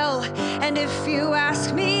you hell. And if you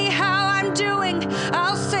ask me how I'm doing,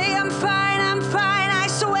 I'll say I'm fine, I'm fine. I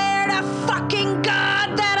swear to fucking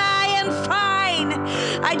God that I am fine.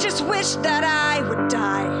 I just wish that I would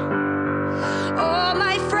die. All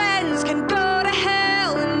my friends can go to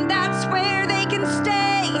hell, and that's where they can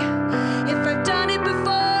stay. If I've done it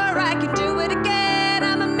before, I can do it again.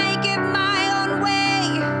 I'ma make it my own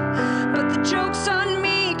way. But the joke's on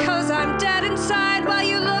me, 'cause I'm dead inside while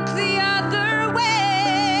you look the other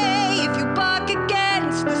way. If you buck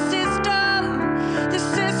against the system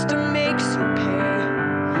makes you pay.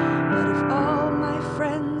 But if all my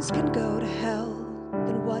friends can go to hell,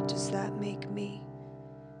 then what does that make me?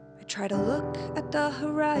 I try to look at the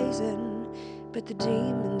horizon, but the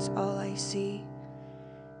demon's all I see.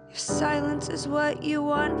 If silence is what you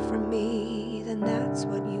want from me, then that's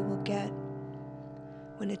what you will get.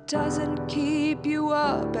 When it doesn't keep you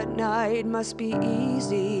up at night, must be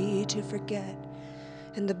easy to forget.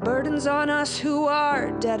 And the burden's on us who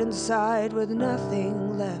are dead inside with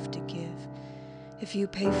nothing left to give. If you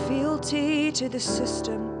pay fealty to the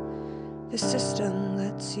system lets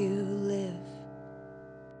you live.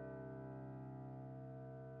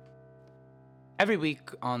 Every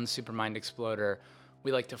week on Supermind Exploder,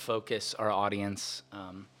 we like to focus our audience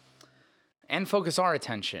and focus our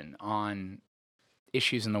attention on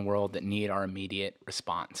issues in the world that need our immediate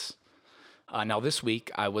response. Now, this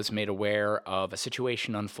week, I was made aware of a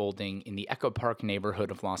situation unfolding in the Echo Park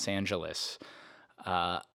neighborhood of Los Angeles.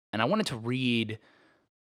 And I wanted to read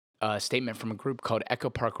a statement from a group called Echo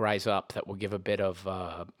Park Rise Up that will give a bit of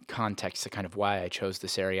context to kind of why I chose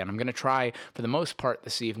this area. And I'm going to try, for the most part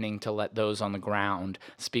this evening, to let those on the ground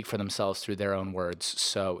speak for themselves through their own words.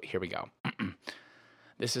 So here we go.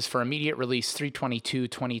 This is for immediate release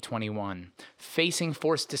 3/22/2021. Facing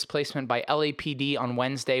forced displacement by LAPD on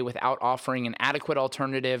Wednesday without offering an adequate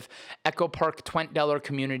alternative, Echo Park Twent Deller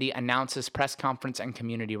community announces press conference and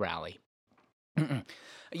community rally. A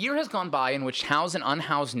year has gone by in which housed and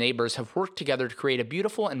unhoused neighbors have worked together to create a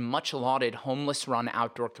beautiful and much lauded homeless-run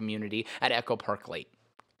outdoor community at Echo Park Lake.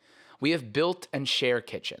 We have built and share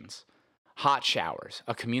kitchens, hot showers,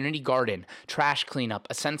 a community garden, trash cleanup,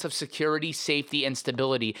 a sense of security, safety, and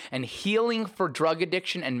stability, and healing for drug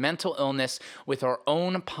addiction and mental illness with our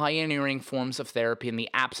own pioneering forms of therapy in the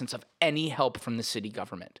absence of any help from the city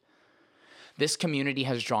government. This community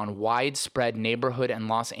has drawn widespread neighborhood and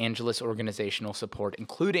Los Angeles organizational support,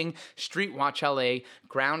 including Street Watch LA,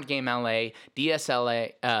 Ground Game LA,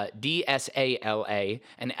 DSALA,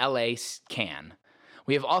 and LA CAN.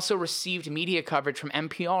 We have also received media coverage from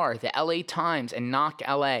NPR, the LA Times, and Knock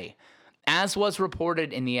LA. As was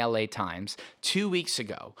reported in the LA Times, 2 weeks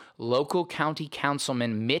ago, local county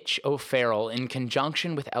councilman Mitch O'Farrell, in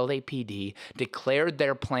conjunction with LAPD, declared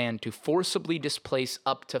their plan to forcibly displace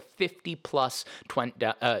up to 50-plus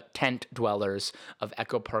tent dwellers of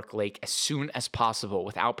Echo Park Lake as soon as possible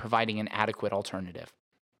without providing an adequate alternative.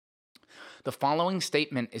 The following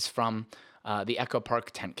statement is from the Echo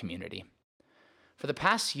Park tent community. For the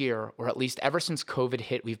past year, or at least ever since COVID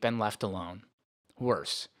hit, we've been left alone.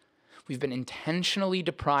 Worse, we've been intentionally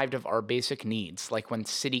deprived of our basic needs, like when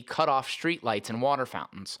city cut off streetlights and water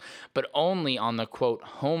fountains, but only on the, quote,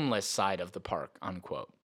 homeless side of the park,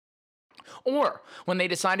 unquote. Or when they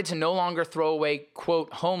decided to no longer throw away,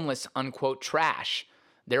 quote, homeless, unquote, trash.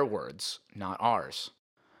 Their words, not ours.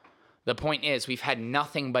 The point is, we've had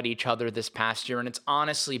nothing but each other this past year, and it's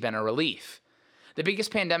honestly been a relief. The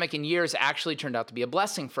biggest pandemic in years actually turned out to be a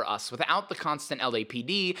blessing for us. Without the constant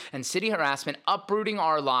LAPD and city harassment uprooting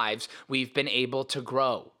our lives, we've been able to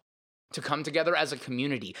grow, to come together as a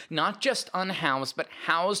community, not just unhoused, but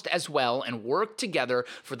housed as well, and work together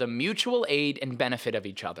for the mutual aid and benefit of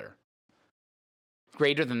each other.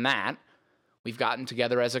 Greater than that, we've gotten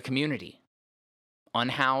together as a community,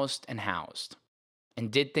 unhoused and housed, and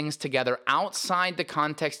did things together outside the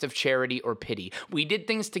context of charity or pity. We did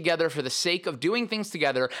things together for the sake of doing things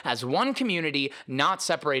together as one community, not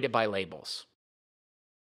separated by labels.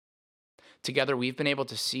 Together, we've been able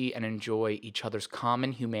to see and enjoy each other's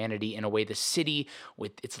common humanity in a way the city,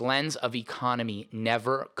 with its lens of economy,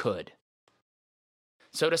 never could.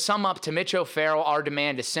 So to sum up, to Mitch O'Farrell, our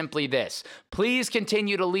demand is simply this. Please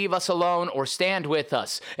continue to leave us alone or stand with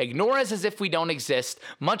us. Ignore us as if we don't exist,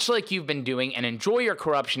 much like you've been doing, and enjoy your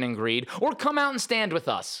corruption and greed, or come out and stand with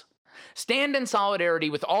us. Stand in solidarity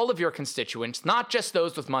with all of your constituents, not just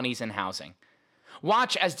those with monies and housing.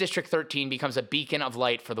 Watch as District 13 becomes a beacon of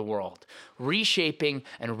light for the world, reshaping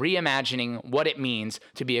and reimagining what it means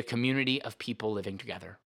to be a community of people living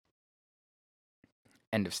together.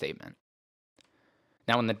 End of statement.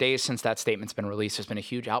 Now, in the days since that statement's been released, there's been a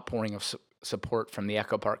huge outpouring of support from the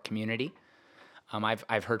Echo Park community.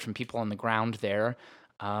 I've heard from people on the ground there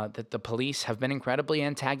that the police have been incredibly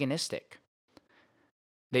antagonistic.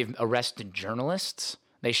 They've arrested journalists.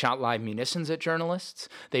 They shot live munitions at journalists.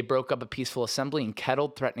 They broke up a peaceful assembly in Kettle,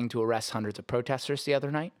 threatening to arrest hundreds of protesters the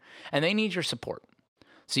other night. And they need your support.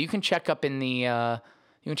 So you can check up in the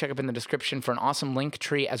description for an awesome link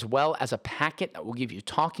tree, as well as a packet that will give you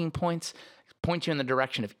talking points, point you in the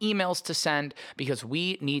direction of emails to send, because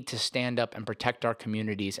we need to stand up and protect our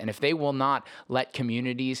communities. And if they will not let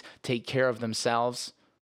communities take care of themselves,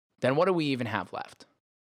 then what do we even have left?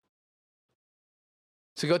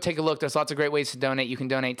 So go take a look. There's lots of great ways to donate. You can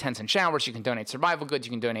donate tents and showers. You can donate survival goods.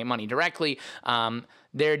 You can donate money directly.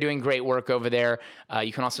 They're doing great work over there.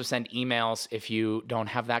 You can also send emails if you don't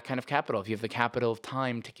have that kind of capital. If you have the capital of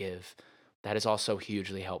time to give, that is also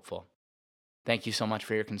hugely helpful. Thank you so much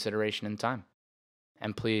for your consideration and time.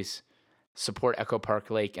 And please support Echo Park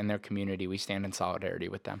Lake and their community. We stand in solidarity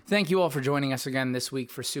with them. Thank you all for joining us again this week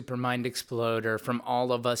for Super Mind Exploder. From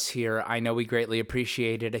all of us here, I know we greatly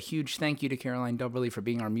appreciate it. A huge thank you to Caroline Doberly for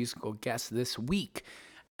being our musical guest this week,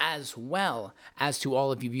 as well as to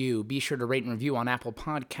all of you. Be sure to rate and review on Apple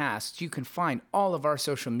Podcasts. You can find all of our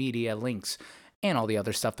social media links and all the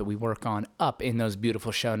other stuff that we work on up in those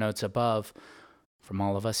beautiful show notes above. From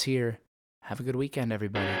all of us here, have a good weekend,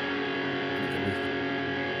 everybody.